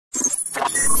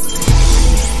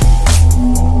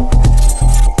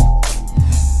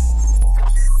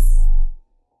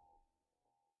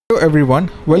everyone,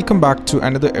 welcome back to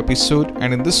another episode,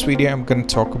 and in this video I'm going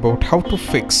to talk about how to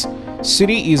fix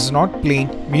Siri is not playing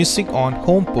music on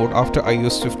HomePod after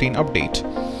iOS 15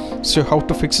 update. So how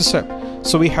to fix this up?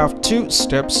 So we have two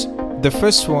steps. The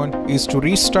first one is to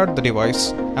restart the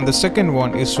device, and the second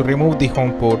one is to remove the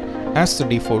HomePod as the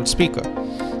default speaker.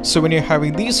 So when you're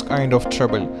having these kind of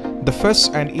trouble, the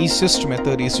first and easiest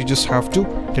method is you just have to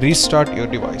restart your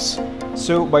device.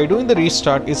 So by doing the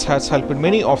restart, it has helped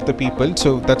many of the people,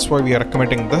 so that's why we are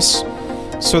recommending this.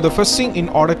 So the first thing, in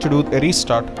order to do a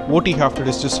restart, what you have to do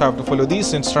is just have to follow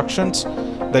these instructions.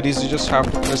 That is, you just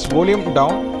have to press volume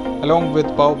down along with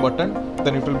power button,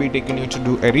 then it will be taking you to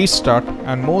do a restart,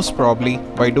 and most probably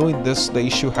by doing this the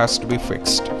issue has to be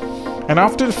fixed. And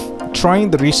after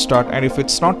trying the restart, and if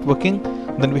it's not working,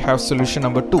 then we have solution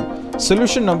number 2.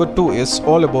 Solution number 2 is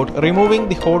all about removing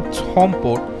the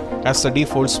HomePod as the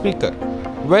default speaker.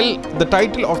 Well, the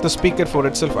title of the speaker for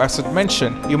itself, as it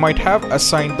mentioned, you might have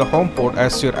assigned the HomePod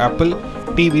as your Apple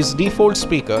TV's default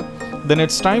speaker. Then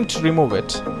it's time to remove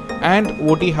it, and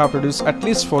what you have to do is, at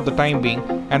least for the time being,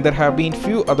 and there have been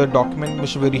few other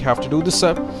documents where you have to do this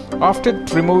up. After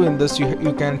removing this,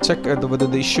 you can check whether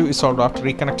the issue is solved after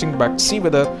reconnecting back to see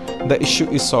whether the issue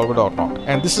is solved or not.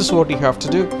 And this is what you have to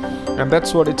do, and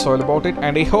that's what it's all about it.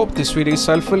 And I hope this video is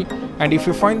helpful, and if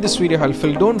you find this video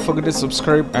helpful, don't forget to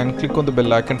subscribe and click on the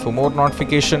bell icon for more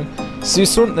notification. See you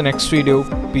soon in the next video.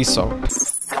 Peace out.